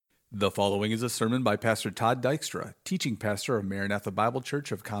The following is a sermon by Pastor Todd Dykstra, teaching pastor of Maranatha Bible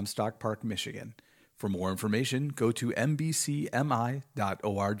Church of Comstock Park, Michigan. For more information, go to mbcmi.org.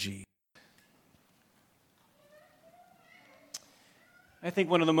 I think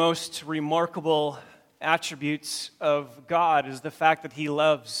one of the most remarkable attributes of God is the fact that He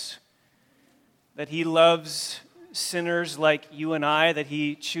loves. That He loves sinners like you and I, that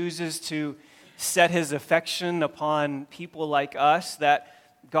He chooses to set His affection upon people like us, that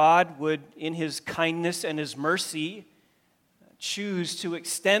God would, in His kindness and His mercy, choose to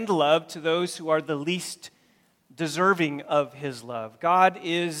extend love to those who are the least deserving of His love. God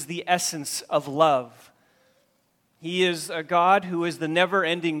is the essence of love. He is a God who is the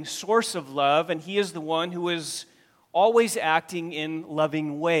never-ending source of love, and He is the one who is always acting in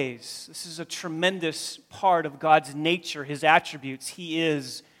loving ways. This is a tremendous part of God's nature, His attributes. He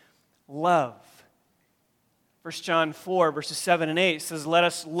is love. 1 John 4, verses 7 and 8 says, "Let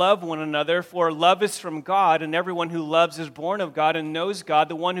us love one another, for love is from God, and everyone who loves is born of God and knows God.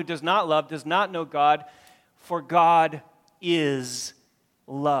 The one who does not love does not know God, for God is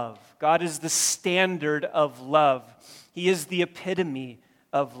love." God is the standard of love. He is the epitome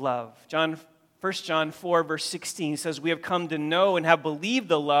of love. 1 John 4, verse 16 says, "We have come to know and have believed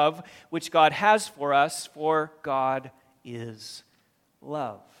the love which God has for us, for God is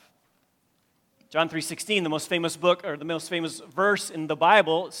love." John 3:16, the most famous book, or the most famous verse in the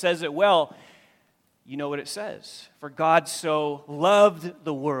Bible, says it well. You know what it says. "For God so loved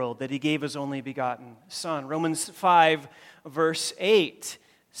the world that He gave His only begotten Son." Romans 5, verse 8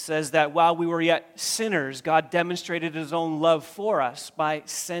 says that while we were yet sinners, God demonstrated His own love for us by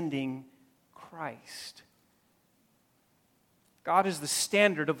sending Christ. God is the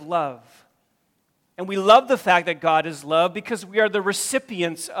standard of love. And we love the fact that God is love because we are the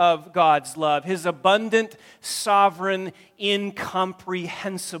recipients of God's love, His abundant, sovereign,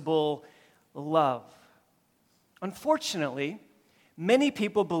 incomprehensible love. Unfortunately, many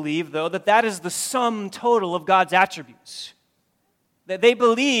people believe, though, that that is the sum total of God's attributes. That they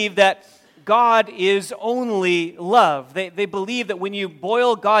believe that God is only love. They believe that when you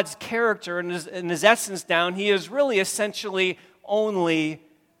boil God's character and His essence down, He is really essentially only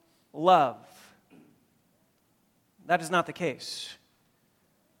love. That is not the case.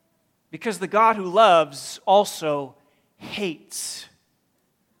 Because the God who loves also hates.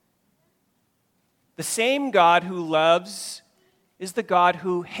 The same God who loves is the God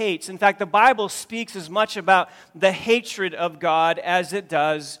who hates. In fact, the Bible speaks as much about the hatred of God as it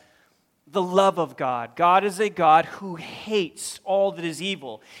does the love of God. God is a God who hates all that is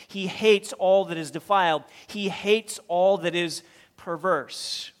evil. He hates all that is defiled. He hates all that is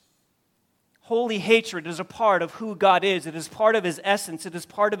perverse. Holy hatred is a part of who God is. It is part of His essence. It is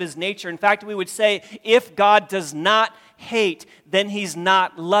part of His nature. In fact, we would say if God does not hate, then He's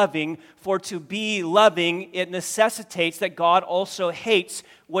not loving. For to be loving, it necessitates that God also hates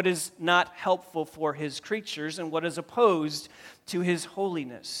what is not helpful for His creatures and what is opposed to His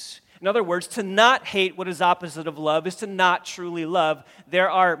holiness. In other words, to not hate what is opposite of love is to not truly love.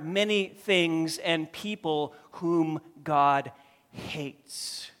 There are many things and people whom God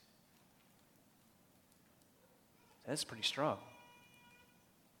hates. That's pretty strong.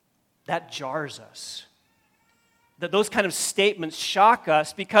 That jars us. That those kind of statements shock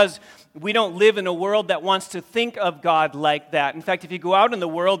us because we don't live in a world that wants to think of God like that. In fact, if you go out in the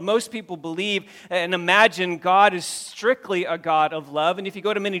world, most people believe and imagine God is strictly a God of love. And if you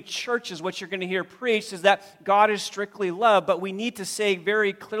go to many churches, what you're going to hear preached is that God is strictly love. But we need to say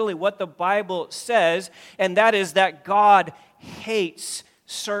very clearly what the Bible says, and that is that God hates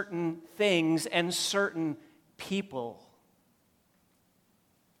certain things and certain people.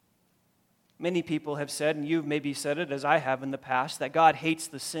 Many people have said, and you've maybe said it as I have in the past, that God hates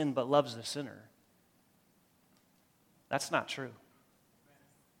the sin but loves the sinner. That's not true.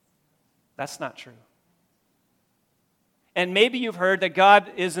 That's not true. And maybe you've heard that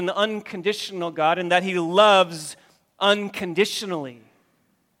God is an unconditional God and that He loves unconditionally.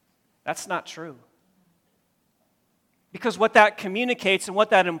 That's not true. Because what that communicates and what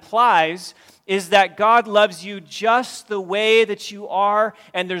that implies is that God loves you just the way that you are,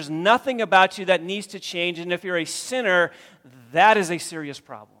 and there's nothing about you that needs to change. And if you're a sinner, that is a serious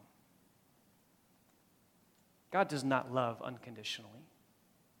problem. God does not love unconditionally.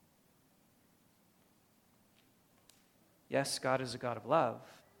 Yes, God is a God of love,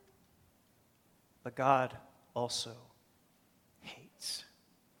 but God also hates.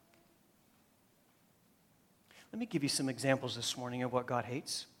 Let me give you some examples this morning of what God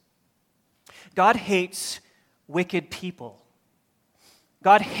hates. God hates wicked people.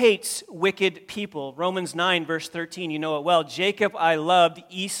 God hates wicked people. Romans 9, verse 13, you know it well. Jacob I loved,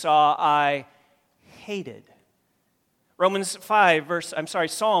 Esau I hated. Psalm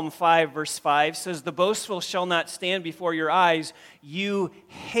 5, verse 5 says, the boastful shall not stand before your eyes. You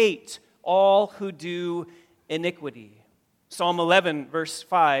hate all who do iniquity. Psalm 11, verse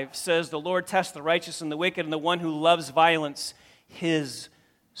 5 says, the Lord tests the righteous and the wicked, and the one who loves violence, his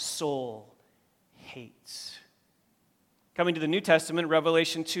soul hates. Coming to the New Testament,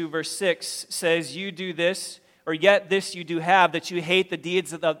 Revelation 2, verse 6 says, you do this, or yet this you do have, that you hate the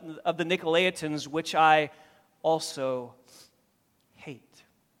deeds of the Nicolaitans, which I also hate.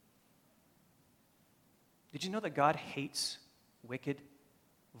 Did you know that God hates wicked,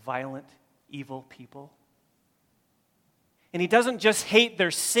 violent, evil people? And he doesn't just hate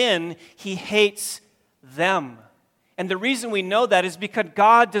their sin, he hates them. And the reason we know that is because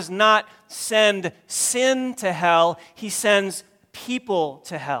God does not send sin to hell, he sends people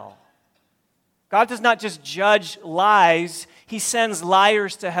to hell. God does not just judge lies, he sends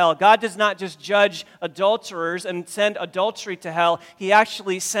liars to hell. God does not just judge adulterers and send adultery to hell, he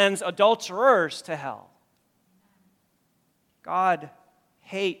actually sends adulterers to hell. God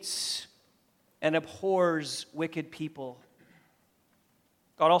hates and abhors wicked people.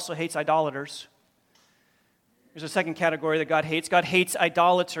 God also hates idolaters. There's a second category that God hates. God hates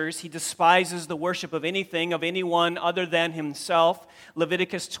idolaters. He despises the worship of anything, of anyone other than himself.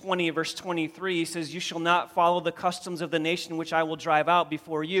 Leviticus 20, verse 23 says, you shall not follow the customs of the nation which I will drive out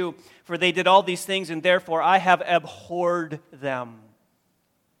before you, for they did all these things, and therefore I have abhorred them.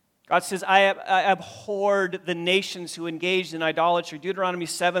 God says, I abhorred the nations who engaged in idolatry. Deuteronomy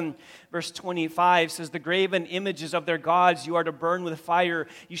 7, verse 25 says, the graven images of their gods you are to burn with fire.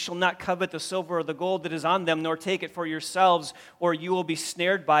 You shall not covet the silver or the gold that is on them, nor take it for yourselves, or you will be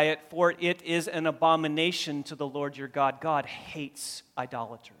snared by it, for it is an abomination to the Lord your God. God hates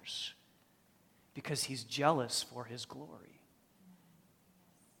idolaters because he's jealous for his glory.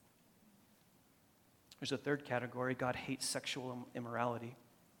 There's a third category. God hates sexual immorality.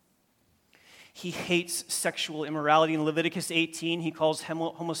 He hates sexual immorality. In Leviticus 18, he calls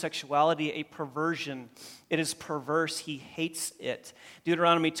homosexuality a perversion. It is perverse. He hates it.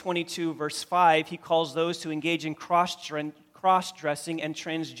 Deuteronomy 22, verse 5, he calls those who engage in cross-dressing and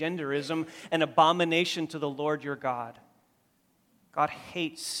transgenderism an abomination to the Lord your God. God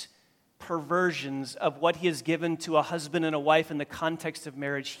hates perversions of what he has given to a husband and a wife in the context of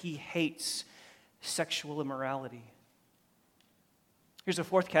marriage. He hates sexual immorality. Here's a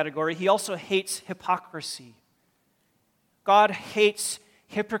fourth category. He also hates hypocrisy. God hates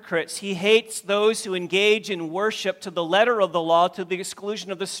hypocrites. He hates those who engage in worship to the letter of the law, to the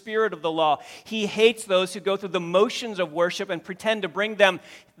exclusion of the spirit of the law. He hates those who go through the motions of worship and pretend to bring them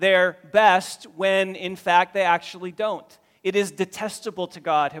their best when, in fact, they actually don't. It is detestable to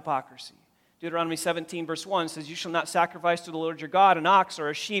God, hypocrisy. Deuteronomy 17, verse 1 says, you shall not sacrifice to the Lord your God an ox or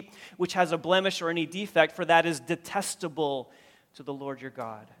a sheep which has a blemish or any defect, for that is detestable to the Lord your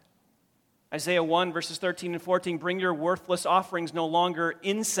God. Isaiah 1, verses 13 and 14, bring your worthless offerings no longer.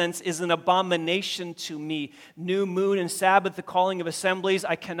 Incense is an abomination to me. New moon and Sabbath, the calling of assemblies.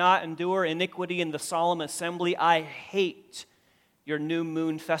 I cannot endure iniquity in the solemn assembly. I hate your new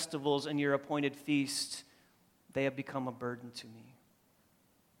moon festivals and your appointed feasts. They have become a burden to me.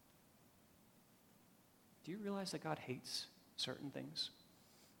 Do you realize that God hates certain things?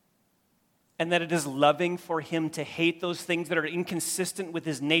 And that it is loving for him to hate those things that are inconsistent with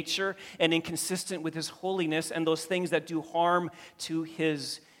his nature and inconsistent with his holiness and those things that do harm to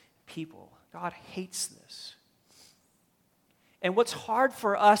his people. God hates this. And what's hard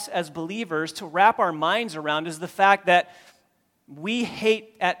for us as believers to wrap our minds around is the fact that we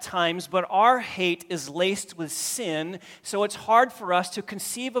hate at times, but our hate is laced with sin, so it's hard for us to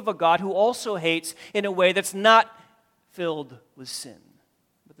conceive of a God who also hates in a way that's not filled with sin.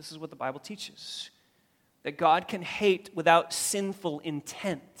 But this is what the Bible teaches, that God can hate without sinful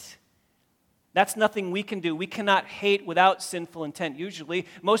intent. That's nothing we can do. We cannot hate without sinful intent. Usually,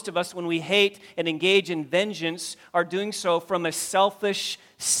 most of us, when we hate and engage in vengeance, are doing so from a selfish,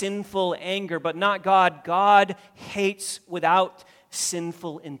 sinful anger, but not God. God hates without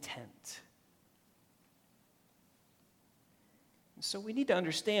sinful intent. So we need to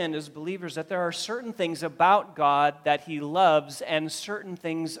understand as believers that there are certain things about God that he loves and certain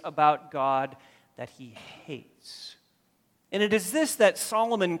things about God that he hates. And it is this that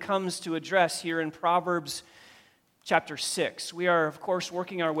Solomon comes to address here in Proverbs chapter 6. We are, of course,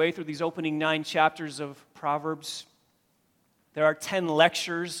 working our way through these opening 9 chapters of Proverbs. There are 10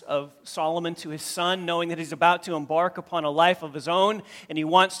 lectures of Solomon to his son, knowing that he's about to embark upon a life of his own, and he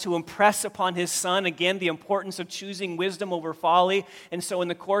wants to impress upon his son, again, the importance of choosing wisdom over folly. And so in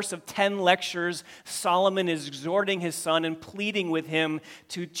the course of 10 lectures, Solomon is exhorting his son and pleading with him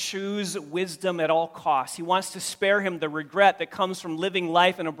to choose wisdom at all costs. He wants to spare him the regret that comes from living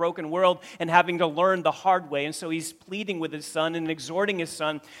life in a broken world and having to learn the hard way. And so he's pleading with his son and exhorting his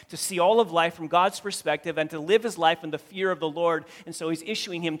son to see all of life from God's perspective and to live his life in the fear of the Lord. And so he's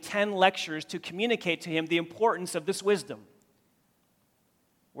issuing him 10 lectures to communicate to him the importance of this wisdom.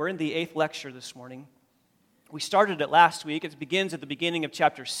 We're in the 8th lecture this morning. We started it last week. It begins at the beginning of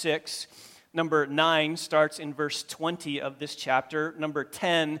chapter 6. Number 9 starts in verse 20 of this chapter. Number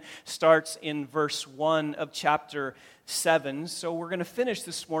 10 starts in verse 1 of chapter 7. So we're going to finish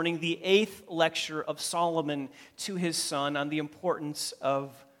this morning the 8th lecture of Solomon to his son on the importance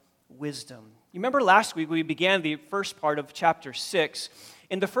of wisdom. You remember last week we began the first part of chapter 6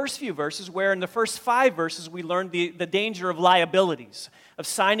 in the first few verses, where in the first 5 verses we learned the danger of liabilities, of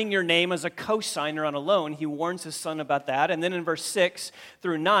signing your name as a co-signer on a loan. He warns his son about that. And then in verse 6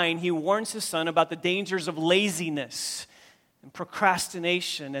 through 9, he warns his son about the dangers of laziness and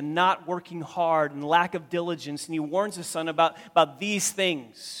procrastination and not working hard and lack of diligence. And he warns his son about these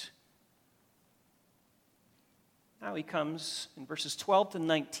things. Now he comes in verses 12 to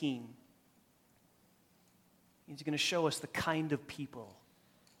 19. He's going to show us the kind of people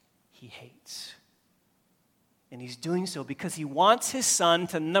he hates. And he's doing so because he wants his son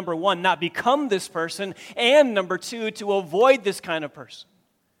to, number 1, not become this person, and number 2, to avoid this kind of person.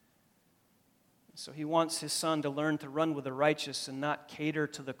 So he wants his son to learn to run with the righteous and not cater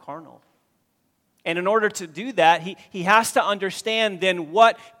to the carnal. And in order to do that, he has to understand then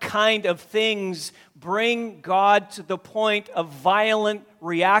what kind of things bring God to the point of violent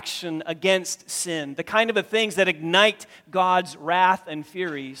reaction against sin, the kind of things that ignite God's wrath and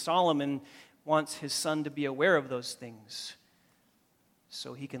fury. Solomon wants his son to be aware of those things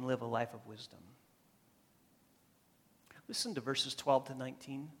so he can live a life of wisdom. Listen to verses 12 to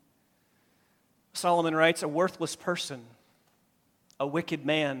 19. Solomon writes, "A worthless person, a wicked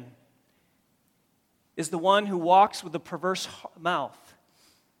man, is the one who walks with a perverse mouth,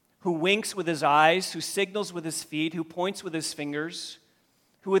 who winks with his eyes, who signals with his feet, who points with his fingers,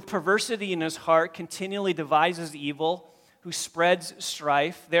 who with perversity in his heart continually devises evil, who spreads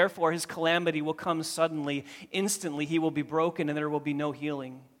strife. Therefore his calamity will come suddenly. Instantly he will be broken, and there will be no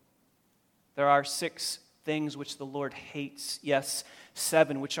healing. There are 6 things which the Lord hates, yes,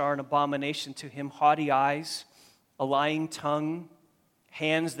 7 which are an abomination to him: haughty eyes, a lying tongue,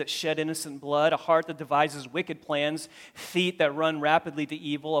 hands that shed innocent blood, a heart that devises wicked plans, feet that run rapidly to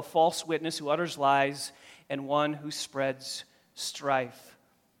evil, a false witness who utters lies, and one who spreads strife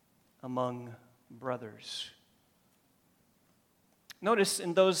among brothers." Notice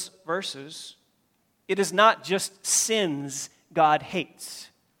in those verses, it is not just sins God hates.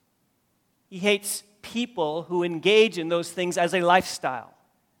 He hates people who engage in those things as a lifestyle.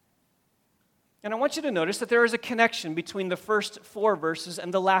 And I want you to notice that there is a connection between the first 4 verses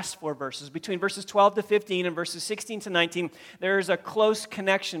and the last 4 verses. Between verses 12 to 15 and verses 16 to 19, there is a close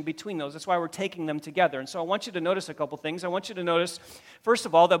connection between those. That's why we're taking them together. And so I want you to notice a couple things. I want you to notice, first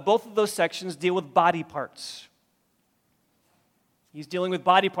of all, that both of those sections deal with body parts. He's dealing with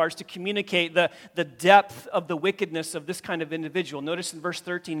body parts to communicate the depth of the wickedness of this kind of individual. Notice in verse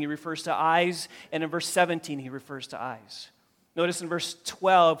 13 he refers to eyes, and in verse 17 he refers to eyes. Notice in verse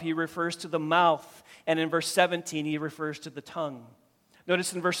 12, he refers to the mouth, and in verse 17, he refers to the tongue.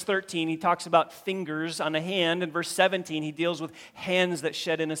 Notice in verse 13, he talks about fingers on a hand. In verse 17, he deals with hands that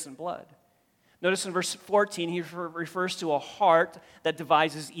shed innocent blood. Notice in verse 14, he refers to a heart that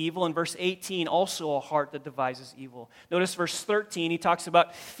devises evil. In verse 18, also a heart that devises evil. Notice verse 13, he talks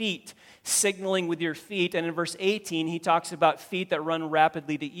about feet, signaling with your feet. And in verse 18, he talks about feet that run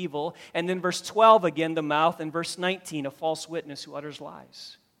rapidly to evil. And then verse 12, again, the mouth. And verse 19, a false witness who utters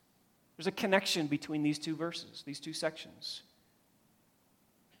lies. There's a connection between these 2 verses, these 2 sections.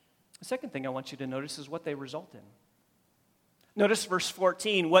 The second thing I want you to notice is what they result in. Notice verse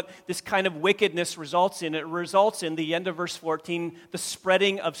 14, what this kind of wickedness results in. It results in, the end of verse 14, the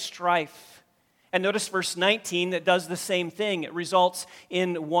spreading of strife. And notice verse 19, that does the same thing. It results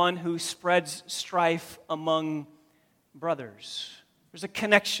in one who spreads strife among brothers. There's a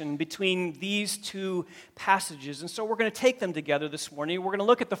connection between these 2 passages. And so we're going to take them together this morning. We're going to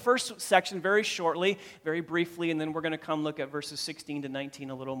look at the first section very shortly, very briefly, and then we're going to come look at verses 16 to 19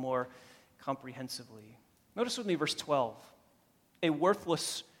 a little more comprehensively. Notice with me verse 12. A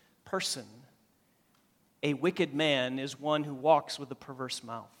worthless person, a wicked man, is one who walks with a perverse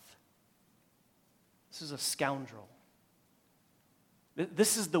mouth. This is a scoundrel.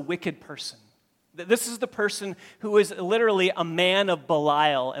 This is the wicked person. This is the person who is literally a man of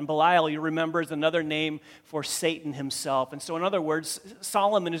Belial. And Belial, you remember, is another name for Satan himself. And so, in other words,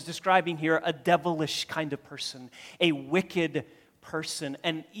 Solomon is describing here a devilish kind of person, a wicked person,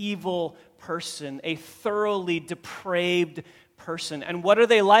 an evil person, a thoroughly depraved person. And what are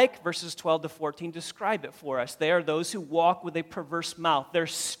they like? Verses 12 to 14 describe it for us. They are those who walk with a perverse mouth. Their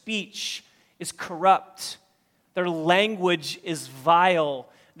speech is corrupt. Their language is vile.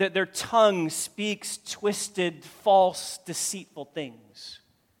 Their tongue speaks twisted, false, deceitful things.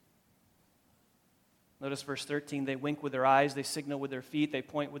 Notice verse 13, they wink with their eyes, they signal with their feet, they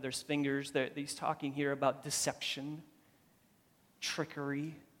point with their fingers. He's talking here about deception,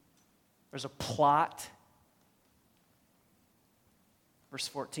 trickery. There's a plot. Verse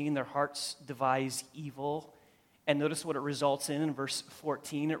 14, their hearts devise evil. And notice what it results in verse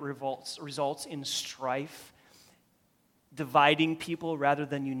 14. It results in strife, dividing people rather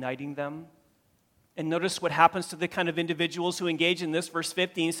than uniting them. And notice what happens to the kind of individuals who engage in this. Verse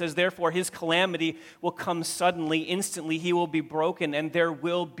 15 says, therefore his calamity will come suddenly, instantly he will be broken, and there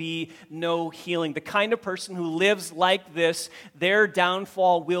will be no healing. The kind of person who lives like this, their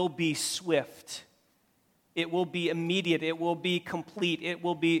downfall will be swift. It will be immediate, it will be complete, it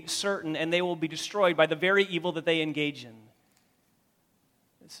will be certain, and they will be destroyed by the very evil that they engage in.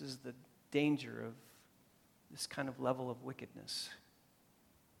 This is the danger of this kind of level of wickedness.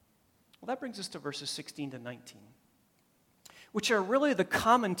 Well, that brings us to verses 16 to 19, which are really the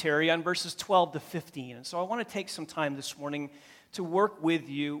commentary on verses 12 to 15. And so I want to take some time this morning to work with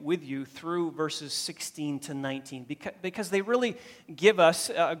you through verses 16 to 19, because they really give us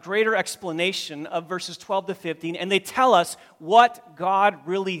a greater explanation of verses 12 to 15, and they tell us what God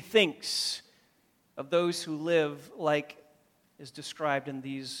really thinks of those who live like is described in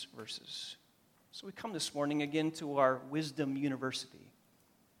these verses. So we come this morning again to our Wisdom University.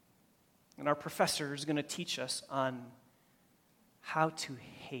 And our professor is going to teach us on how to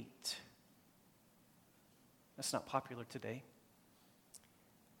hate. That's not popular today.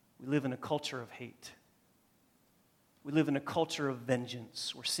 We live in a culture of hate. We live in a culture of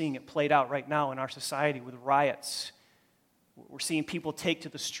vengeance. We're seeing it played out right now in our society with riots. We're seeing people take to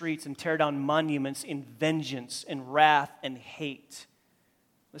the streets and tear down monuments in vengeance and wrath and hate.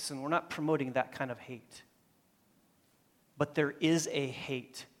 Listen, we're not promoting that kind of hate. But there is a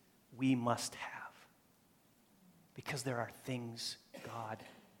hate we must have, because there are things God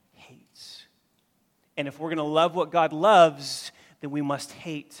hates. And if we're going to love what God loves, then we must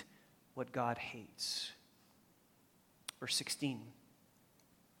hate what God hates. Verse 16.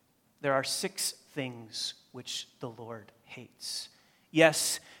 There are 6 things which the Lord hates.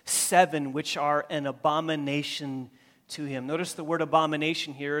 Yes, 7 which are an abomination to him. Notice the word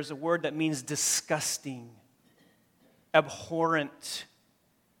abomination here is a word that means disgusting, abhorrent,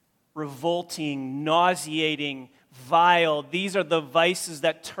 revolting, nauseating, vile. These are the vices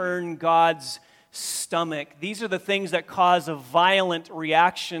that turn God's stomach. These are the things that cause a violent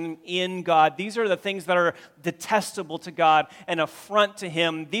reaction in God. These are the things that are detestable to God, an affront to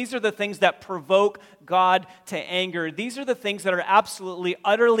him. These are the things that provoke God to anger. These are the things that are absolutely,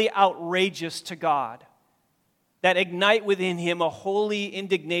 utterly outrageous to God, that ignite within him a holy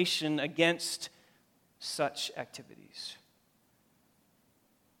indignation against such activities.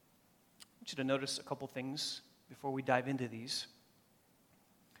 I want you to notice a couple things before we dive into these.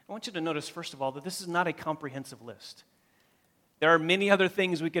 I want you to notice, first of all, that this is not a comprehensive list. There are many other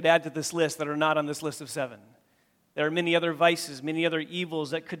things we could add to this list that are not on this list of 7. There are many other vices, many other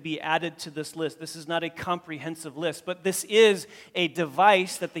evils that could be added to this list. This is not a comprehensive list, but this is a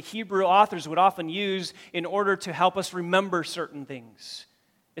device that the Hebrew authors would often use in order to help us remember certain things.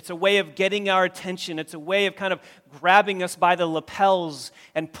 It's a way of getting our attention. It's a way of kind of grabbing us by the lapels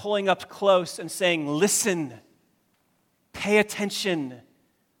and pulling up close and saying, listen, pay attention,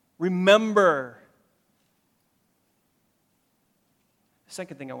 remember. The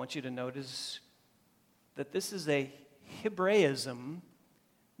second thing I want you to note is that this is a Hebraism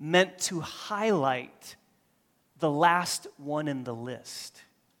meant to highlight the last one in the list.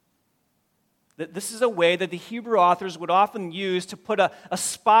 This is a way that the Hebrew authors would often use to put a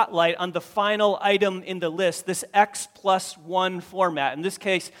spotlight on the final item in the list, this X+1 format. In this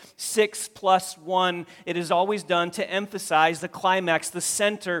case, 6+1. It is always done to emphasize the climax, the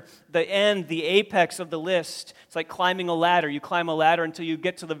center, the end, the apex of the list. It's like climbing a ladder. You climb a ladder until you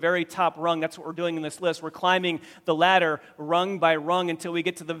get to the very top rung. That's what we're doing in this list. We're climbing the ladder rung by rung until we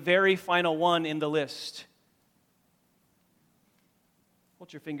get to the very final one in the list.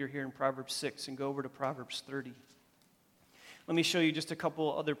 Hold your finger here in Proverbs 6 and go over to Proverbs 30. Let me show you just a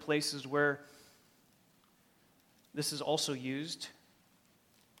couple other places where this is also used.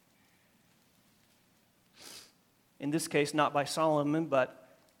 in this case not by Solomon,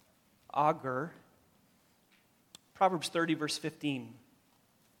 but Agur. Proverbs 30, verse 15.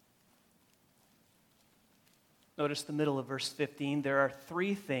 Notice the middle of verse 15. There are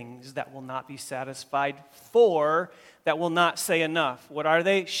 3 things that will not be satisfied, 4 that will not say enough. What are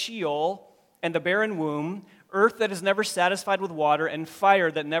they? Sheol and the barren womb, earth that is never satisfied with water, and fire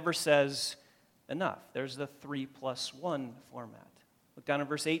that never says enough. There's the 3+1 format. Look down at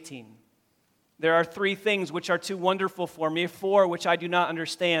verse 18. There are 3 things which are too wonderful for me, 4 which I do not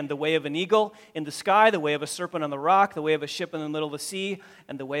understand. The way of an eagle in the sky, the way of a serpent on the rock, the way of a ship in the middle of the sea,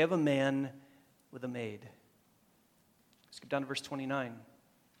 and the way of a man with a maid. Skip down to verse 29.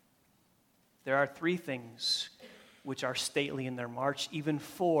 There are 3 things which are stately in their march, even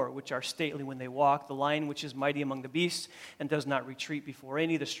 4 which are stately when they walk. The lion which is mighty among the beasts and does not retreat before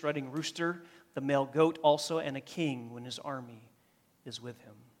any, the strutting rooster, the male goat also, and a king when his army is with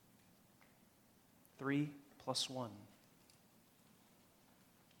him. 3+1.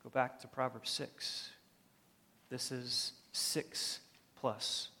 Go back to Proverbs 6. This is 6+1.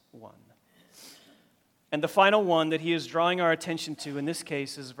 And the final one that he is drawing our attention to in this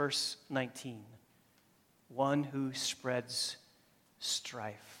case is verse 19. One who spreads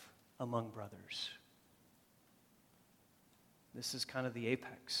strife among brothers. This is kind of the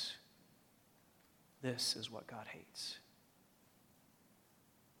apex. This is what God hates.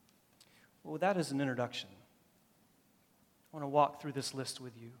 Well, with that as an introduction, I want to walk through this list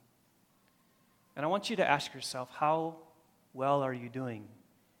with you. And I want you to ask yourself, how well are you doing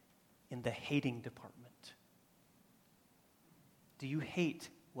in the hating department? Do you hate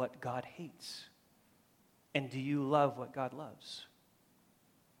what God hates? And do you love what God loves?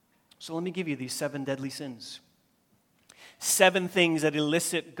 So let me give you these 7 deadly sins. 7 things that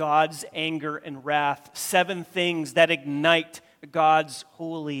elicit God's anger and wrath. 7 things that ignite God's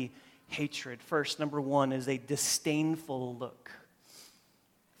holy hatred. First, number 1 is a disdainful look.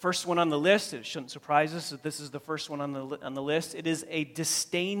 First one on the list, it shouldn't surprise us that this is the first one on the list. It is a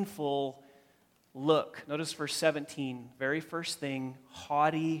disdainful look. Notice verse 17, very first thing,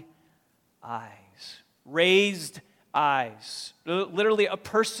 haughty eyes. Raised eyes. Literally a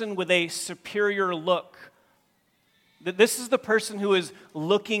person with a superior look. This is the person who is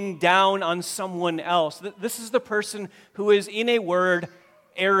looking down on someone else. This is the person who is, in a word,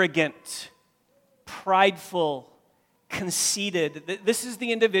 arrogant, prideful, conceited. This is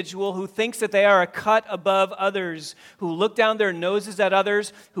the individual who thinks that they are a cut above others, who look down their noses at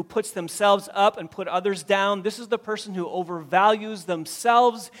others, who puts themselves up and put others down. This is the person who overvalues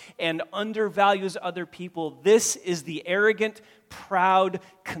themselves and undervalues other people. This is the arrogant, proud,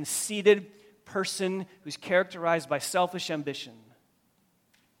 conceited person who's characterized by selfish ambition.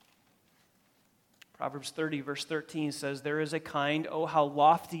 Proverbs 30, verse 13 says, there is a kind, oh, how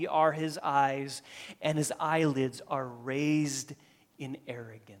lofty are his eyes, and his eyelids are raised in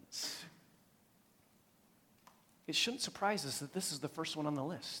arrogance. It shouldn't surprise us that this is the first one on the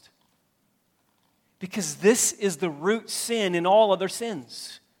list. Because this is the root sin in all other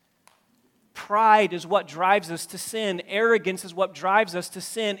sins. Pride is what drives us to sin. Arrogance is what drives us to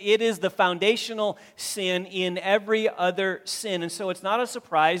sin. It is the foundational sin in every other sin. And so it's not a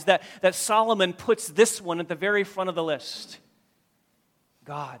surprise that Solomon puts this one at the very front of the list.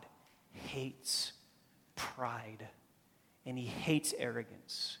 God hates pride, and he hates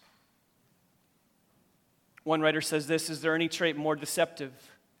arrogance. One writer says this, is there any trait more deceptive?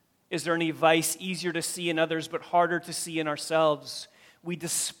 Is there any vice easier to see in others but harder to see in ourselves? We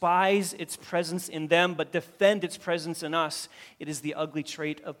despise its presence in them, but defend its presence in us. It is the ugly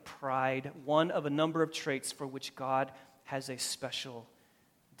trait of pride, one of a number of traits for which God has a special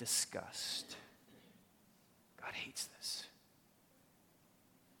disgust. God hates this.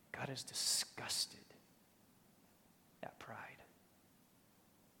 God is disgusted at pride.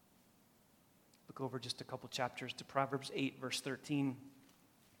 Look over just a couple chapters to Proverbs 8, verse 13.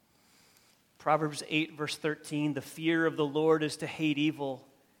 Proverbs 8, verse 13, the fear of the Lord is to hate evil,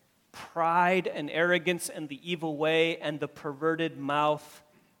 pride and arrogance and the evil way and the perverted mouth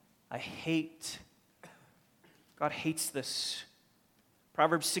I hate. God hates this.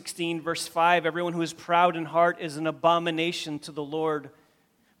 Proverbs 16, verse 5, everyone who is proud in heart is an abomination to the Lord.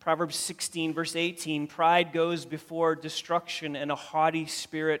 Proverbs 16, verse 18, pride goes before destruction and a haughty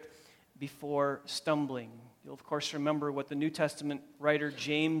spirit before stumbling. You'll, of course, remember what the New Testament writer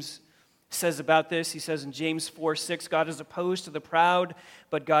James says about this. He says in James 4:6, God is opposed to the proud,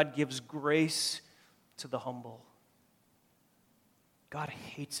 but God gives grace to the humble. God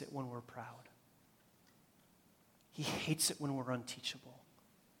hates it when we're proud. He hates it when we're unteachable.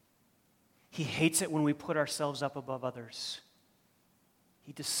 He hates it when we put ourselves up above others.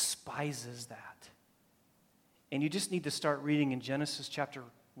 He despises that. And you just need to start reading in Genesis chapter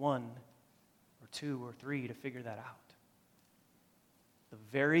 1 or 2 or 3 to figure that out. The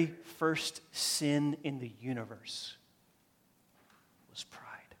very first sin in the universe was pride.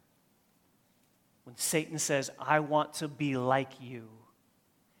 When Satan says, I want to be like you,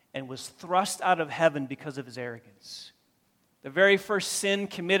 and was thrust out of heaven because of his arrogance. The very first sin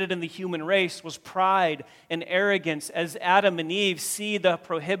committed in the human race was pride and arrogance, as Adam and Eve see the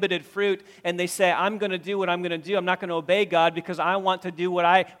prohibited fruit and they say, I'm going to do what I'm going to do. I'm not going to obey God because I want to do what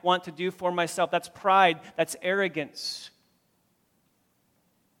I want to do for myself. That's pride. That's arrogance.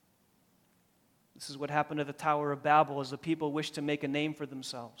 This is what happened at the Tower of Babel as the people wished to make a name for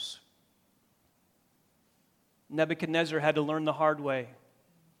themselves. Nebuchadnezzar had to learn the hard way.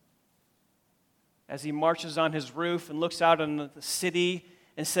 As he marches on his roof and looks out on the city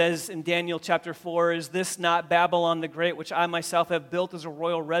and says in Daniel chapter 4, is this not Babylon the Great, which I myself have built as a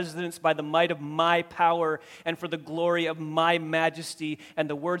royal residence by the might of my power and for the glory of my majesty? And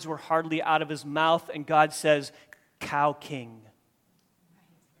the words were hardly out of his mouth, and God says, Cow King.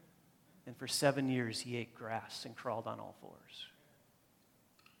 And for 7 years he ate grass and crawled on all fours.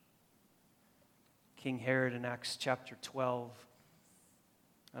 King Herod in Acts chapter 12.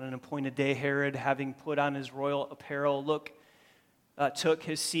 On an appointed day, Herod, having put on his royal apparel, took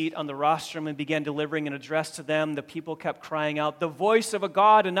his seat on the rostrum and began delivering an address to them. The people kept crying out, the voice of a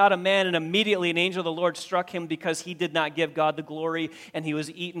God and not a man. And immediately an angel of the Lord struck him because he did not give God the glory, and he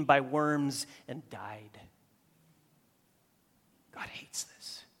was eaten by worms and died. God hates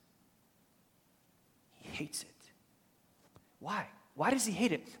this. He hates it. Why? Why does he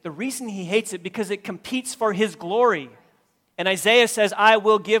hate it? The reason he hates it because it competes for his glory. And Isaiah says, I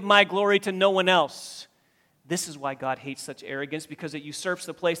will give my glory to no one else. This is why God hates such arrogance, because it usurps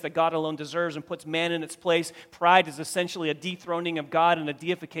the place that God alone deserves and puts man in its place. Pride is essentially a dethroning of God and a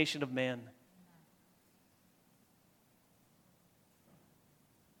deification of man.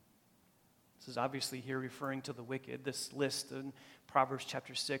 This is obviously here referring to the wicked. This list in Proverbs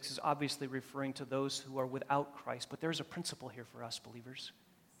chapter 6 is obviously referring to those who are without Christ. But there's a principle here for us believers.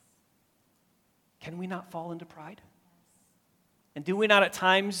 Can we not fall into pride? And do we not at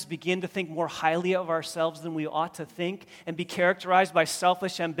times begin to think more highly of ourselves than we ought to think and be characterized by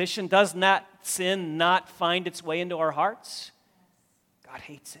selfish ambition? Does that sin not find its way into our hearts? God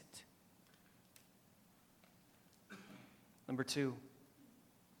hates it. Number 2,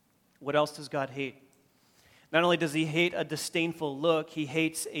 what else does God hate? Not only does he hate a disdainful look, he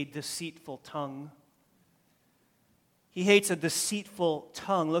hates a deceitful tongue. He hates a deceitful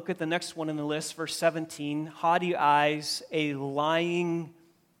tongue. Look at the next one in the list, verse 17. Haughty eyes, a lying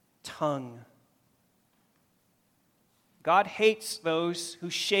tongue. God hates those who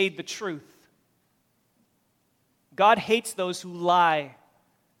shade the truth. God hates those who lie.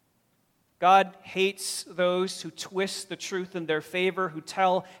 God hates those who twist the truth in their favor, who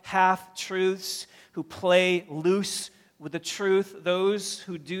tell half-truths, who play loose with the truth. Those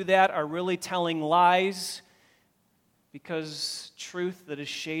who do that are really telling lies, because truth that is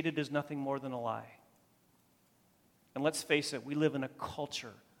shaded is nothing more than a lie. And let's face it, we live in a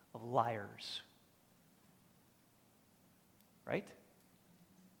culture of liars. Right?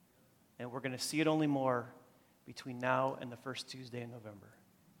 And we're going to see it only more between now and the first Tuesday in November.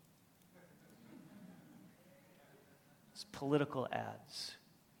 It's political ads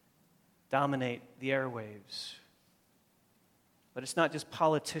dominate the airwaves. But it's not just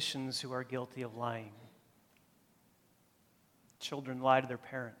politicians who are guilty of lying. Children lie to their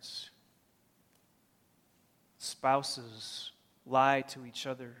parents. Spouses lie to each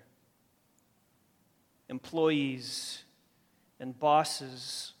other. Employees and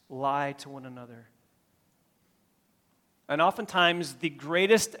bosses lie to one another. And oftentimes, the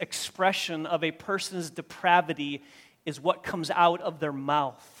greatest expression of a person's depravity is what comes out of their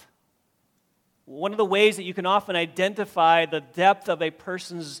mouth. One of the ways that you can often identify the depth of a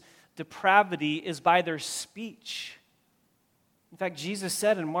person's depravity is by their speech. In fact, Jesus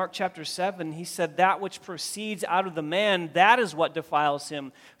said in Mark chapter 7, he said, that which proceeds out of the man, that is what defiles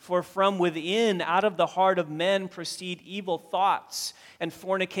him. For from within, out of the heart of men, proceed evil thoughts and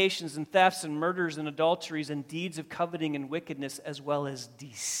fornications and thefts and murders and adulteries and deeds of coveting and wickedness, as well as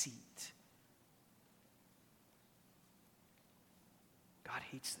deceit. God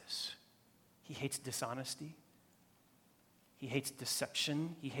hates this. He hates dishonesty. He hates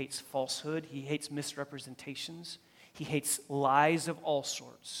deception. He hates falsehood. He hates misrepresentations. He hates lies of all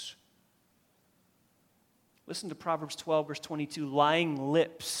sorts. Listen to Proverbs 12, verse 22. Lying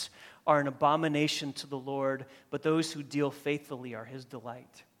lips are an abomination to the Lord, but those who deal faithfully are his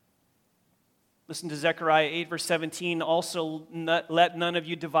delight. Listen to Zechariah 8, verse 17. Also, let none of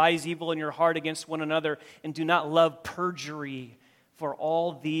you devise evil in your heart against one another, and do not love perjury, for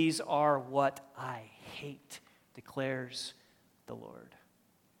all these are what I hate, declares the Lord.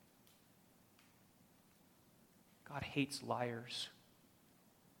 God hates liars.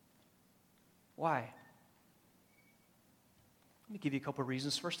 Why? Let me give you a couple of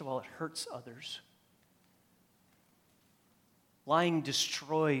reasons. First of all, it hurts others. Lying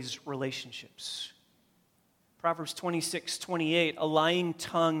destroys relationships. Proverbs 26:28, a lying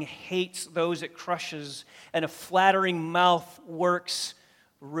tongue hates those it crushes, and a flattering mouth works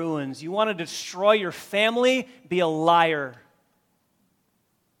ruins. You want to destroy your family? Be a liar.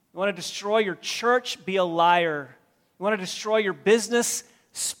 You want to destroy your church? Be a liar. You want to destroy your business?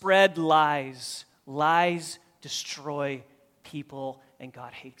 Spread lies. Lies destroy people, and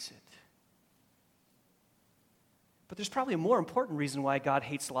God hates it. But there's probably a more important reason why God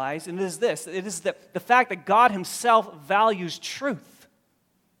hates lies, and it is this. It is the fact that God himself values truth.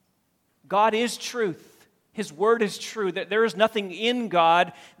 God is truth. His word is true. That there is nothing in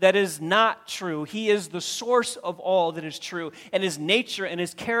God that is not true. He is the source of all that is true, and his nature and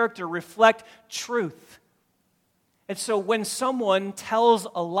his character reflect truth. And so when someone tells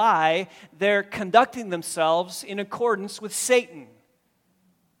a lie, they're conducting themselves in accordance with Satan.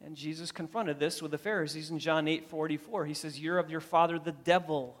 And Jesus confronted this with the Pharisees in John 8:44. He says, "You're of your father the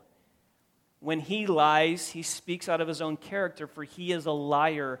devil. When he lies, he speaks out of his own character, for he is a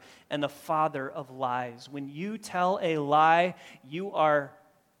liar and the father of lies." When you tell a lie, you are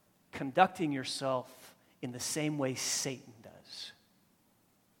conducting yourself in the same way Satan does.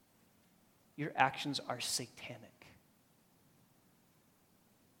 Your actions are satanic.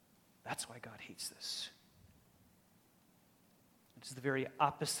 That's why God hates this. It's the very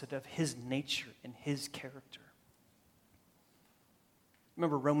opposite of his nature and his character.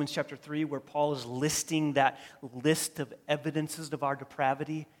 Remember Romans chapter 3, where Paul is listing that list of evidences of our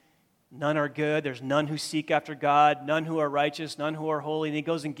depravity? None are good. There's none who seek after God, none who are righteous, none who are holy. And he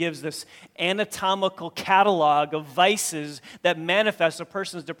goes and gives this anatomical catalog of vices that manifest a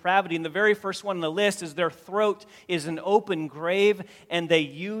person's depravity. And the very first one on the list is their throat is an open grave, and they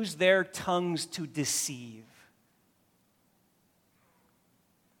use their tongues to deceive.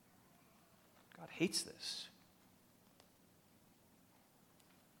 God hates this.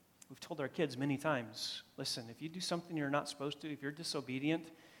 We've told our kids many times, listen, if you do something you're not supposed to, if you're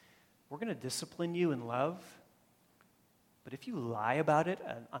disobedient, we're going to discipline you in love. But if you lie about it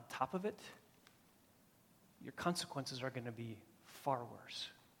and on top of it, your consequences are going to be far worse.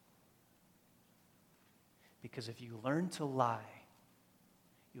 Because if you learn to lie,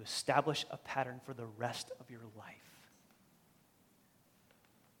 you establish a pattern for the rest of your life.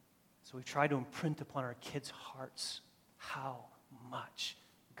 So we try to imprint upon our kids' hearts how much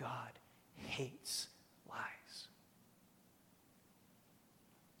God hates lies.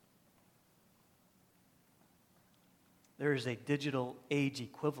 There is a digital age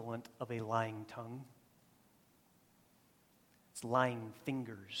equivalent of a lying tongue. It's lying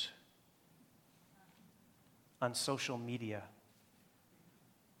fingers on social media.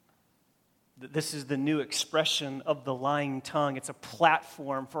 This is the new expression of the lying tongue. It's a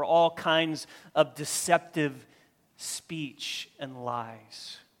platform for all kinds of deceptive speech and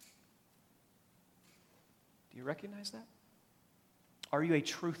lies. Do you recognize that? Are you a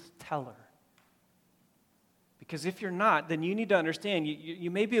truth teller? Because if you're not, then you need to understand,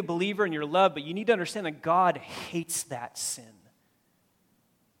 you may be a believer in your love, but you need to understand that God hates that sin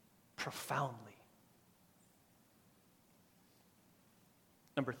profoundly.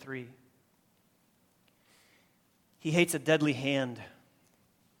 Number 3, he hates a deadly hand.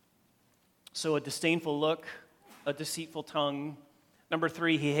 So a disdainful look, a deceitful tongue. Number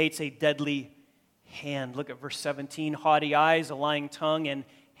 3, he hates a deadly hand. Look at verse 17. Haughty eyes, a lying tongue, and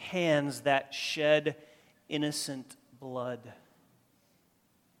hands that shed innocent blood.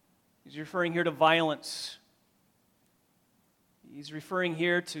 He's referring here to violence. He's referring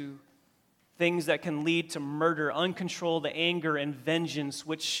here to things that can lead to murder, uncontrolled anger and vengeance,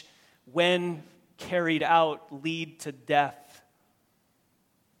 which, when carried out, lead to death.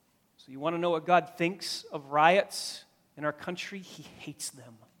 So you want to know what God thinks of riots in our country? He hates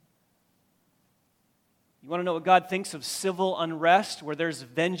them. You want to know what God thinks of civil unrest, where there's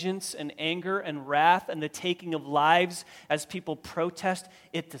vengeance and anger and wrath and the taking of lives as people protest?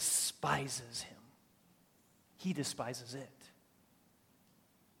 It despises him. He despises it.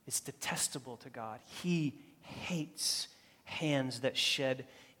 It's detestable to God. He hates hands that shed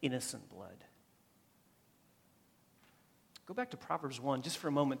innocent blood. Go back to Proverbs 1 just for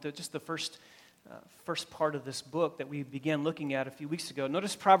a moment, just the first first part of this book that we began looking at a few weeks ago.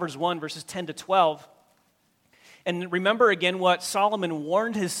 Notice Proverbs 1, verses 10 to 12. And remember again what Solomon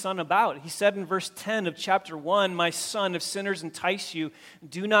warned his son about. He said in verse 10 of chapter 1, "My son, if sinners entice you,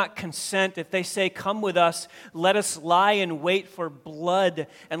 do not consent. If they say, 'Come with us,' let us lie in wait for blood,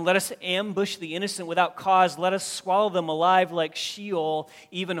 and let us ambush the innocent without cause. Let us swallow them alive like Sheol,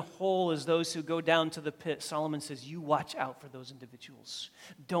 even whole as those who go down to the pit." Solomon says, you watch out for those individuals.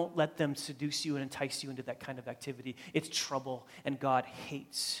 Don't let them seduce you and entice you into that kind of activity. It's trouble, and God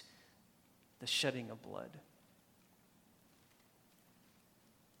hates the shedding of blood.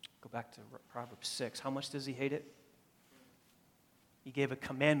 Go back to Proverbs 6. How much does he hate it? He gave a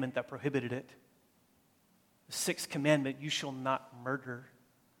commandment that prohibited it. The sixth commandment, you shall not murder.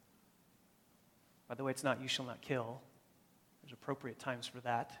 By the way, it's not you shall not kill. There's appropriate times for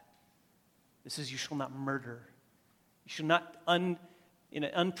that. This is you shall not murder. You shall not, in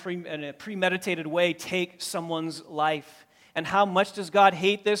a premeditated way, take someone's life. And how much does God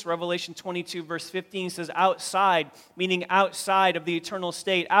hate this? Revelation 22, verse 15 says, outside, meaning outside of the eternal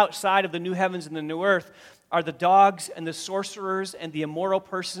state, outside of the new heavens and the new earth, are the dogs and the sorcerers and the immoral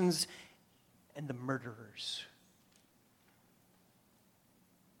persons and the murderers.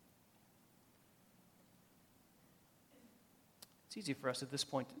 It's easy for us at this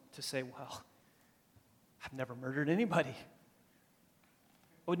point to say, well, I've never murdered anybody.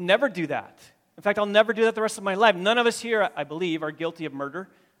 I would never do that. In fact, I'll never do that the rest of my life. None of us here, I believe, are guilty of murder.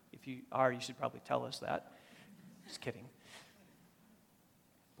 If you are, you should probably tell us that. Just kidding.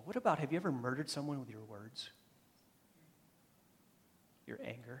 But what about, have you ever murdered someone with your words? Your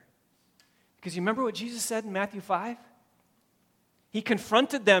anger? Because you remember what Jesus said in Matthew 5? He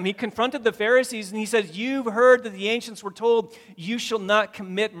confronted them. He confronted the Pharisees, and he says, you've heard that the ancients were told, you shall not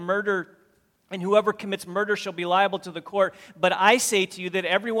commit murder, and whoever commits murder shall be liable to the court. But I say to you that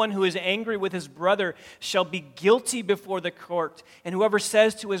everyone who is angry with his brother shall be guilty before the court. And whoever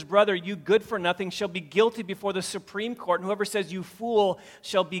says to his brother, you good for nothing, shall be guilty before the Supreme Court. And whoever says, you fool,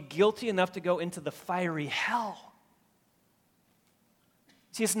 shall be guilty enough to go into the fiery hell.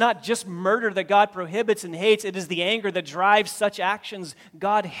 See, it's not just murder that God prohibits and hates. It is the anger that drives such actions.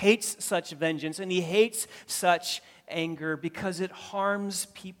 God hates such vengeance, and he hates such anger because it harms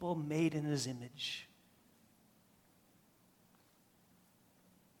people made in his image.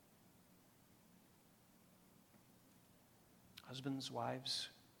 Husbands, wives,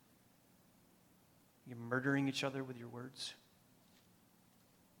 you're murdering each other with your words.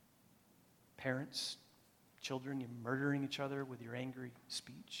 Parents, children, you're murdering each other with your angry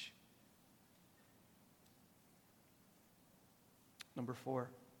speech. Number 4.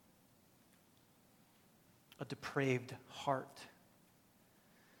 A depraved heart.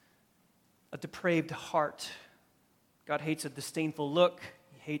 A depraved heart. God hates a disdainful look.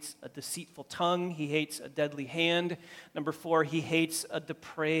 He hates a deceitful tongue. He hates a deadly hand. Number 4, he hates a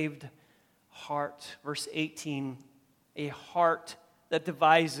depraved heart. Verse 18, a heart that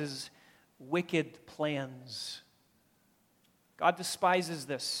devises wicked plans. God despises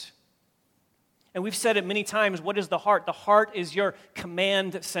this. And we've said it many times. What is the heart? The heart is your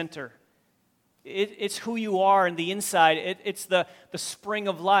command center. It's who you are in the inside. It's the spring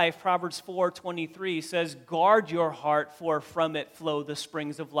of life. Proverbs 4:23 says, guard your heart, for from it flow the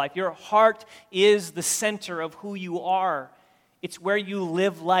springs of life. Your heart is the center of who you are. It's where you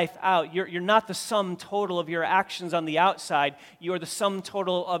live life out. You're not the sum total of your actions on the outside. You're the sum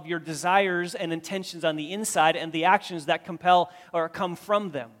total of your desires and intentions on the inside and the actions that compel or come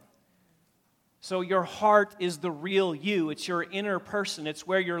from them. So your heart is the real you. It's your inner person. It's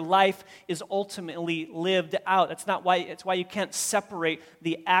where your life is ultimately lived out. It's why you can't separate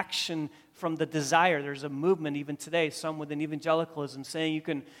the action from the desire. There's a movement even today, some within evangelicalism,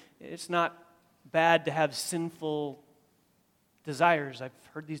 saying it's not bad to have sinful desires. I've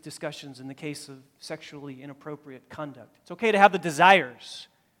heard these discussions in the case of sexually inappropriate conduct. It's okay to have the desires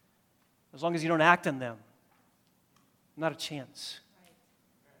as long as you don't act on them. Not a chance.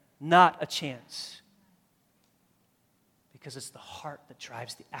 Not a chance. Because it's the heart that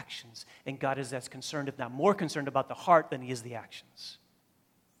drives the actions. And God is as concerned, if not more concerned, about the heart than he is the actions.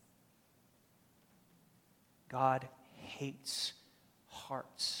 God hates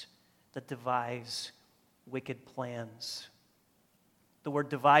hearts that devise wicked plans. The word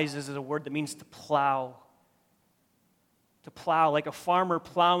devises is a word that means to plow. to plow, like a farmer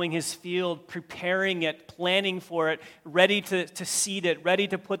plowing his field, preparing it, planning for it, ready to seed it, ready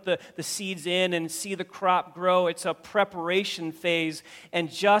to put the seeds in and see the crop grow. It's a preparation phase.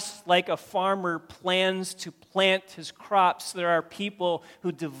 And just like a farmer plans to plant his crops, there are people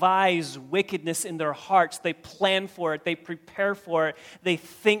who devise wickedness in their hearts. They plan for it, they prepare for it, they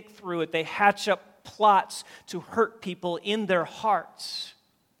think through it, they hatch up plots to hurt people in their hearts.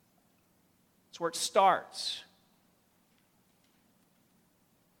 That's where it starts.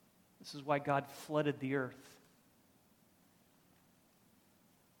 This is why God flooded the earth.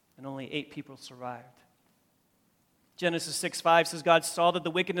 And only 8 people survived. Genesis 6:5 says, God saw that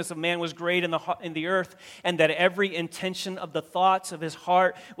the wickedness of man was great in the earth, and that every intention of the thoughts of his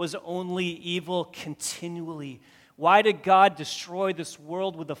heart was only evil continually. Why did God destroy this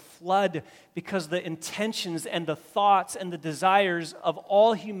world with a flood? Because the intentions and the thoughts and the desires of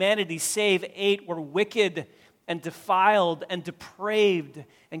all humanity, save 8, were wicked and defiled and depraved,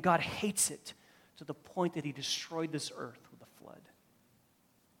 and God hates it to the point that he destroyed this earth with a flood.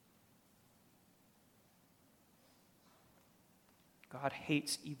 God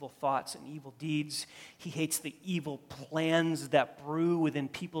hates evil thoughts and evil deeds. He hates the evil plans that brew within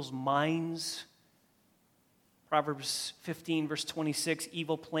people's minds. Proverbs 15, verse 26,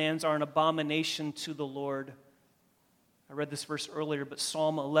 evil plans are an abomination to the Lord. I read this verse earlier, but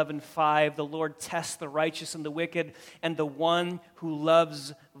Psalm 11:5, the Lord tests the righteous and the wicked, and the one who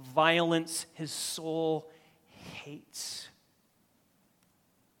loves violence his soul hates.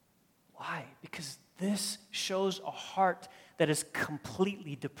 Why? Because this shows a heart that is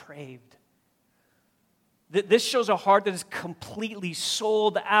completely depraved. This shows a heart that is completely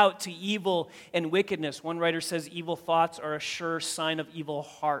sold out to evil and wickedness. One writer says evil thoughts are a sure sign of evil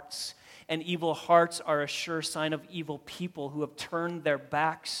hearts. And evil hearts are a sure sign of evil people who have turned their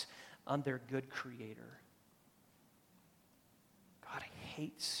backs on their good Creator. God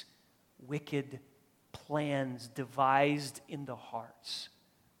hates wicked plans devised in the hearts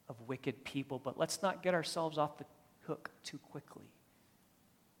of wicked people. But let's not get ourselves off the hook too quickly.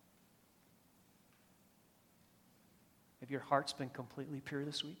 Have your hearts been completely pure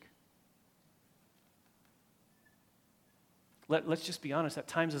this week? Let's just be honest. At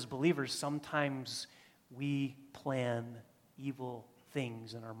times as believers, sometimes we plan evil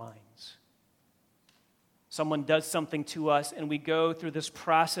things in our minds. Someone does something to us, and we go through this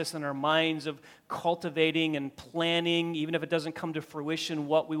process in our minds of cultivating and planning, even if it doesn't come to fruition,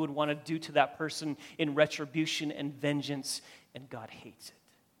 what we would want to do to that person in retribution and vengeance, and God hates it.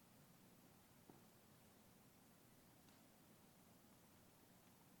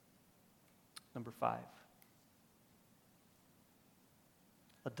 Number 5.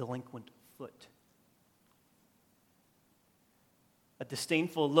 A delinquent foot. A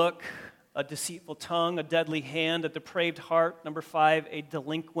disdainful look, a deceitful tongue, a deadly hand, a depraved heart. Number 5, a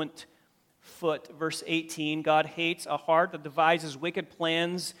delinquent foot. Verse 18, God hates a heart that devises wicked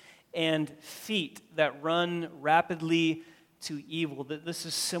plans and feet that run rapidly to evil. This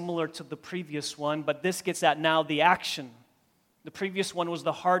is similar to the previous one, but this gets at now the action. The previous one was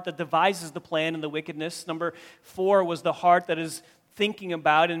the heart that devises the plan and the wickedness. Number 4 was the heart that is thinking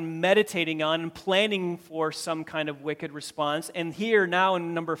about and meditating on and planning for some kind of wicked response. And here now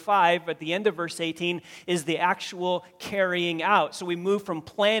in number 5, at the end of verse 18, is the actual carrying out. So we move from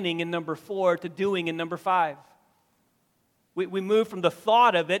planning in number 4 to doing in number 5. We move from the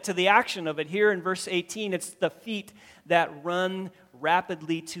thought of it to the action of it. Here in verse 18, it's the feet that run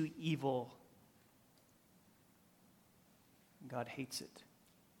rapidly to evil. God hates it.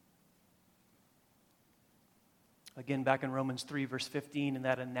 Again, back in Romans 3, verse 15, in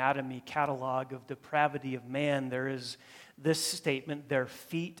that anatomy catalog of depravity of man, there is this statement, their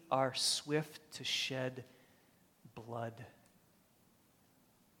feet are swift to shed blood.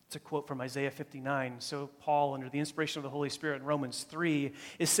 It's a quote from Isaiah 59. So Paul, under the inspiration of the Holy Spirit in Romans 3,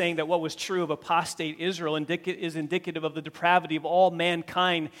 is saying that what was true of apostate Israel is indicative of the depravity of all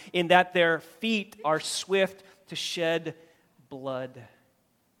mankind in that their feet are swift to shed blood.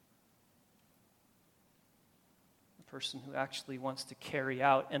 Person who actually wants to carry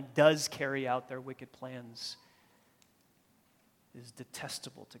out and does carry out their wicked plans is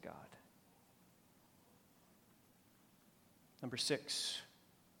detestable to God. Number 6,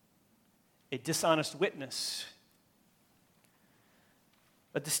 a dishonest witness.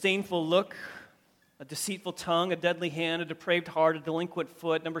 A disdainful look, a deceitful tongue, a deadly hand, a depraved heart, a delinquent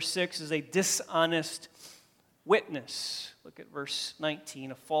foot. Number 6 is a dishonest witness. Look at verse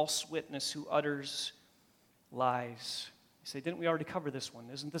 19, a false witness who utters lies. You say, didn't we already cover this one?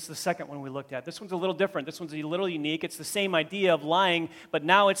 Isn't this the second one we looked at? This one's a little different. This one's a little unique. It's the same idea of lying, but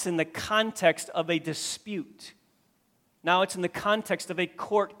now it's in the context of a dispute. Now it's in the context of a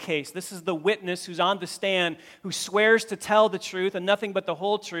court case. This is the witness who's on the stand, who swears to tell the truth and nothing but the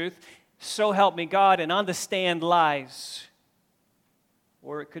whole truth. So help me God, and on the stand lies.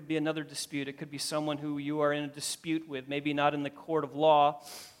 Or it could be another dispute. It could be someone who you are in a dispute with, maybe not in the court of law.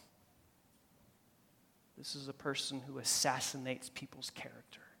 This is a person who assassinates people's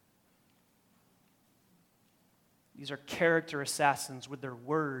character. These are character assassins with their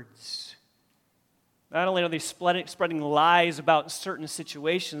words. Not only are they spreading lies about certain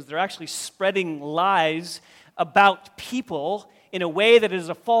situations, they're actually spreading lies about people in a way that is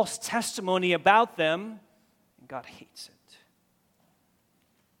a false testimony about them, and God hates it.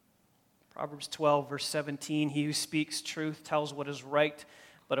 Proverbs 12, verse 17, he who speaks truth tells what is right,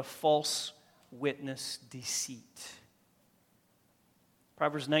 but a false witness deceit.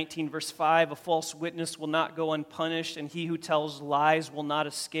 Proverbs 19, verse 5, a false witness will not go unpunished, and he who tells lies will not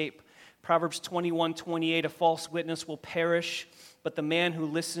escape. Proverbs 21, 28, a false witness will perish, but the man who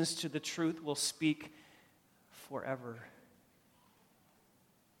listens to the truth will speak forever.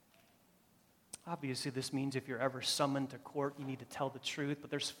 Obviously, this means if you're ever summoned to court, you need to tell the truth, but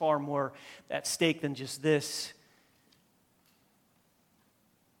there's far more at stake than just this.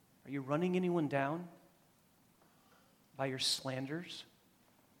 Are you running anyone down by your slanders,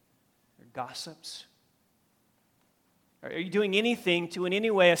 your gossips? Are you doing anything to in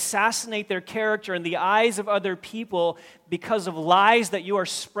any way assassinate their character in the eyes of other people because of lies that you are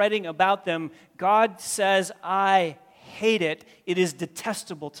spreading about them? God says, I hate it. It is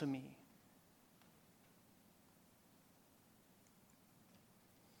detestable to me.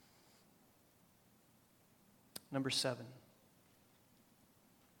 Number 7.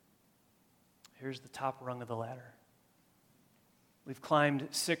 Here's the top rung of the ladder. We've climbed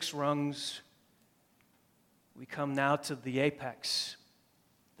 6 rungs. We come now to the apex,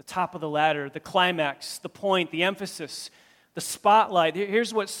 the top of the ladder, the climax, the point, the emphasis, the spotlight.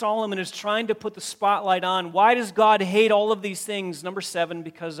 Here's what Solomon is trying to put the spotlight on. Why does God hate all of these things? Number 7,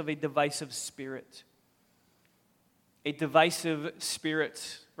 because of a divisive spirit. A divisive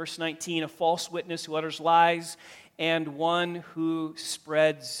spirit. Verse 19, a false witness who utters lies, and one who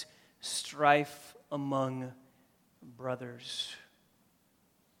spreads strife among brothers.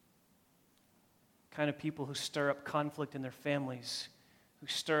 Kind of people who stir up conflict in their families, who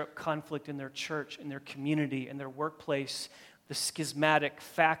stir up conflict in their church, in their community, in their workplace. The schismatic,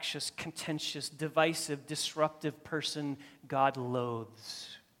 factious, contentious, divisive, disruptive person God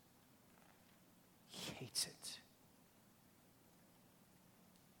loathes. He hates it.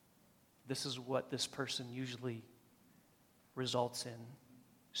 This is what this person usually results in.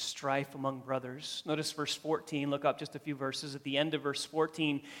 Strife among brothers. Notice verse 14. Look up just a few verses. At the end of verse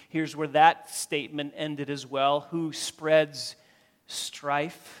 14, here's where that statement ended as well. Who spreads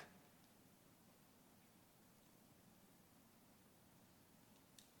strife?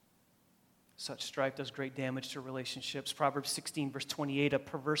 Such strife does great damage to relationships. Proverbs 16, verse 28, a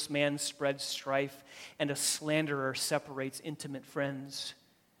perverse man spreads strife, and a slanderer separates intimate friends.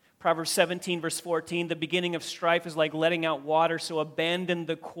 Proverbs 17, verse 14, the beginning of strife is like letting out water, so abandon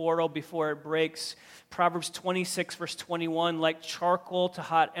the quarrel before it breaks. Proverbs 26, verse 21, like charcoal to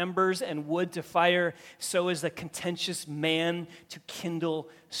hot embers and wood to fire, so is the contentious man to kindle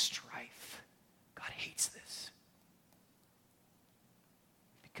strife. God hates this.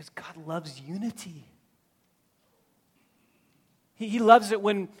 Because God loves unity. He loves it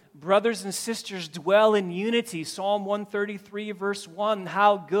when brothers and sisters dwell in unity. Psalm 133, verse 1,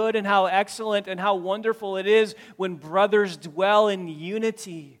 how good and how excellent and how wonderful it is when brothers dwell in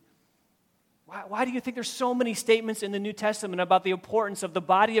unity. Why do you think there's so many statements in the New Testament about the importance of the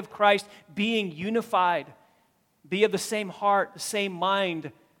body of Christ being unified, be of the same heart, the same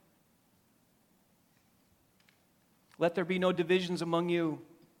mind? Let there be no divisions among you.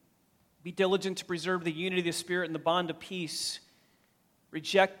 Be diligent to preserve the unity of the Spirit and the bond of peace.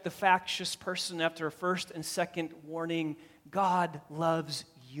 Reject the factious person after a first and second warning. God loves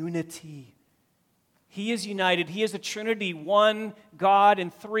unity. He is united. He is a Trinity, one God in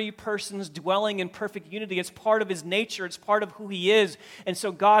 3 persons dwelling in perfect unity. It's part of His nature. It's part of who He is. And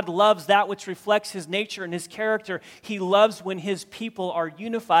so God loves that which reflects His nature and His character. He loves when His people are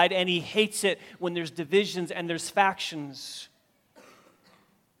unified, and He hates it when there's divisions and there's factions.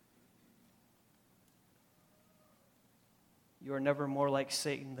 You are never more like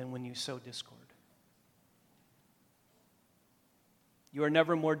Satan than when you sow discord. You are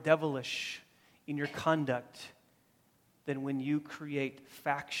never more devilish in your conduct than when you create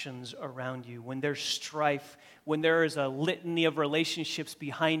factions around you, when there's strife, when there is a litany of relationships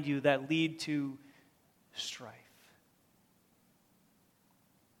behind you that lead to strife.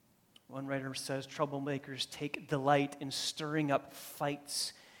 One writer says, troublemakers take delight in stirring up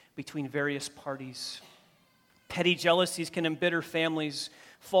fights between various parties. Petty jealousies can embitter families.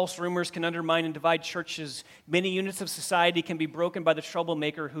 False rumors can undermine and divide churches. Many units of society can be broken by the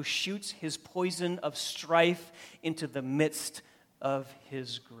troublemaker who shoots his poison of strife into the midst of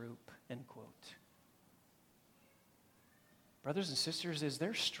his group. End quote. Brothers and sisters, is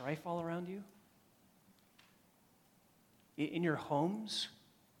there strife all around you? In your homes?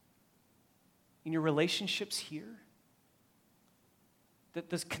 In your relationships here?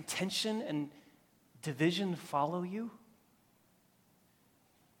 Does contention and division follow you?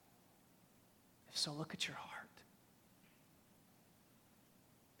 If so, look at your heart.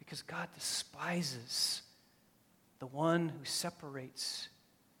 Because God despises the one who separates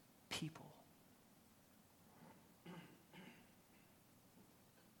people.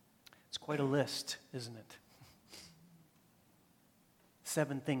 It's quite a list, isn't it?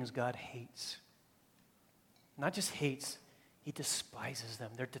 7 things God hates. Not just hates, he despises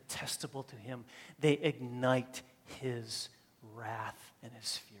them. They're detestable to him. They ignite his wrath and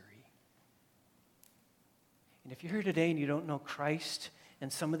his fury. And if you're here today and you don't know Christ,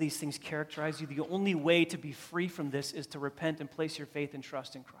 and some of these things characterize you, the only way to be free from this is to repent and place your faith and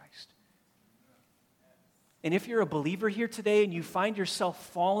trust in Christ. And if you're a believer here today and you find yourself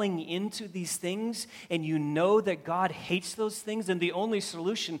falling into these things and you know that God hates those things, then the only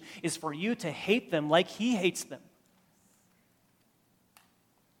solution is for you to hate them like he hates them.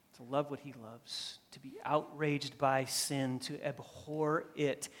 To love what he loves, to be outraged by sin, to abhor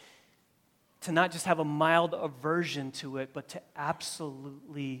it, to not just have a mild aversion to it, but to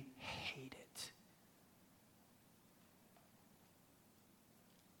absolutely hate it.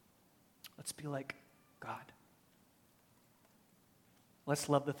 Let's be like God. Let's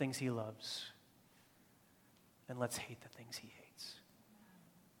love the things he loves, and let's hate the things he hates.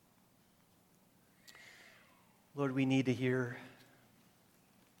 Lord, we need to hear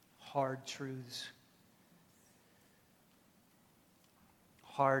hard truths.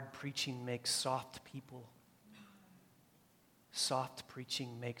 Hard preaching makes soft people. Soft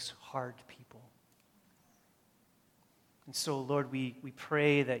preaching makes hard people. And so, Lord, we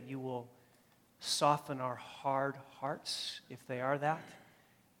pray that you will soften our hard hearts, if they are that,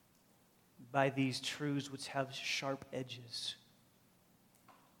 by these truths which have sharp edges.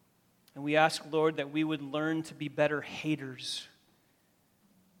 And we ask, Lord, that we would learn to be better haters.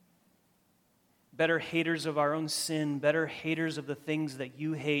 Better haters of our own sin, better haters of the things that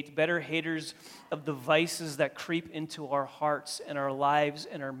you hate, better haters of the vices that creep into our hearts and our lives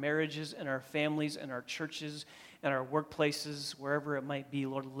and our marriages and our families and our churches and our workplaces, wherever it might be.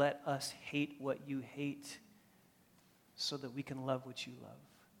 Lord, let us hate what you hate so that we can love what you love.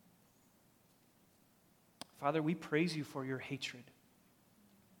 Father, we praise you for your hatred.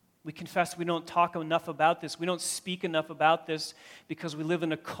 We confess we don't talk enough about this. We don't speak enough about this because we live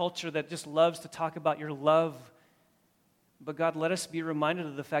in a culture that just loves to talk about your love. But God, let us be reminded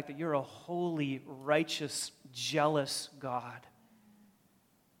of the fact that you're a holy, righteous, jealous God.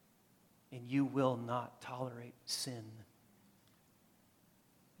 And you will not tolerate sin.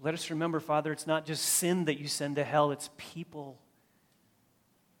 Let us remember, Father, it's not just sin that you send to hell, it's people.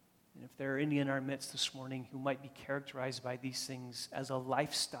 And if there are any in our midst this morning who might be characterized by these things as a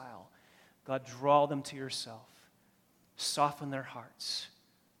lifestyle, God, draw them to yourself, soften their hearts,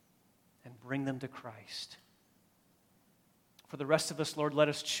 and bring them to Christ. For the rest of us, Lord, let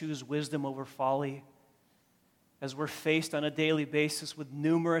us choose wisdom over folly. As we're faced on a daily basis with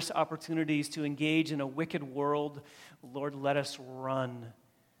numerous opportunities to engage in a wicked world, Lord, let us run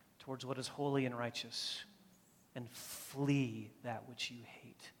towards what is holy and righteous and flee that which you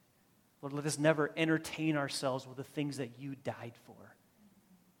hate. Lord, let us never entertain ourselves with the things that you died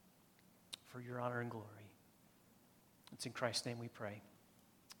for your honor and glory. It's in Christ's name we pray.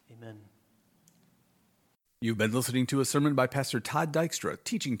 Amen. You've been listening to a sermon by Pastor Todd Dykstra,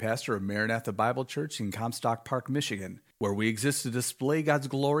 teaching pastor of Maranatha Bible Church in Comstock Park, Michigan, where we exist to display God's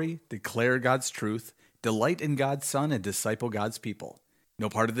glory, declare God's truth, delight in God's Son, and disciple God's people. No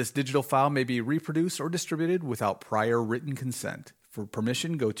part of this digital file may be reproduced or distributed without prior written consent. For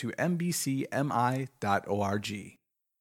permission, go to mbcmi.org.